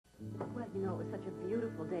You know, it was such a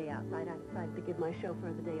beautiful day outside. I decided to give my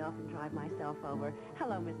chauffeur the day off and drive myself over.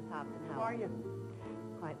 Hello, Mrs. Hobson. How are you?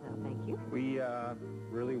 Quite well, thank you. We,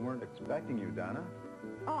 really weren't expecting you, Donna.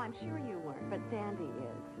 Oh, I'm sure you weren't, but Sandy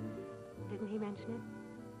is. Didn't he mention it?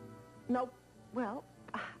 Nope. Well,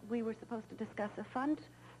 we were supposed to discuss a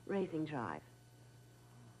fundraising drive.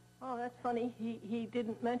 Oh, that's funny. He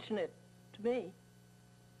didn't mention it to me.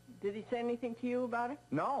 Did he say anything to you about it?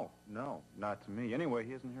 No, not to me. Anyway,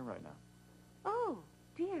 he isn't here right now. Oh,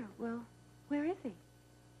 dear. Well, where is he?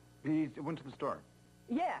 He went to the store.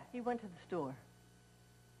 Yeah, he went to the store.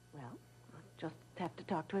 Well, I'll just have to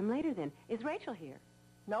talk to him later then. Is Rachel here?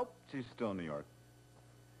 Nope. She's still in New York.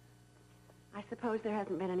 I suppose there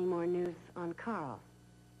hasn't been any more news on Carl.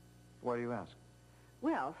 Why do you ask?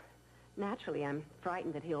 Well, naturally, I'm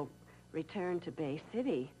frightened that he'll return to Bay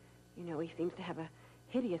City. You know, he seems to have a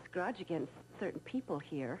hideous grudge against certain people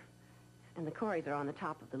here, and the Coreys are on the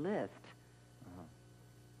top of the list.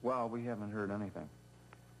 Well, we haven't heard anything.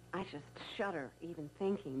 I just shudder even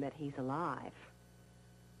thinking that he's alive.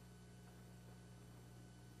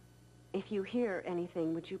 If you hear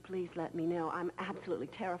anything, would you please let me know? I'm absolutely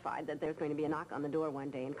terrified that there's going to be a knock on the door one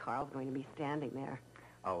day and Carl's going to be standing there.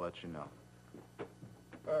 I'll let you know.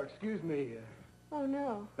 Excuse me. Oh,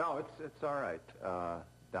 no. No, it's all right.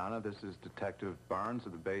 Donna, this is Detective Barnes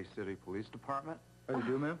of the Bay City Police Department. How do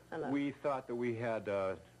you do, ma'am? Hello. We thought that we had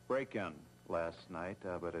a break-in last night,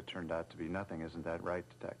 but it turned out to be nothing. Isn't that right,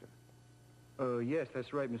 Detective? Yes,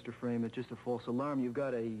 that's right, Mr. Frame. It's just a false alarm. You've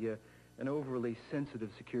got an overly sensitive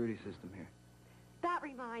security system here. That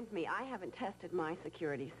reminds me, I haven't tested my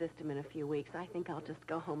security system in a few weeks. I think I'll just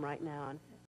go home right now and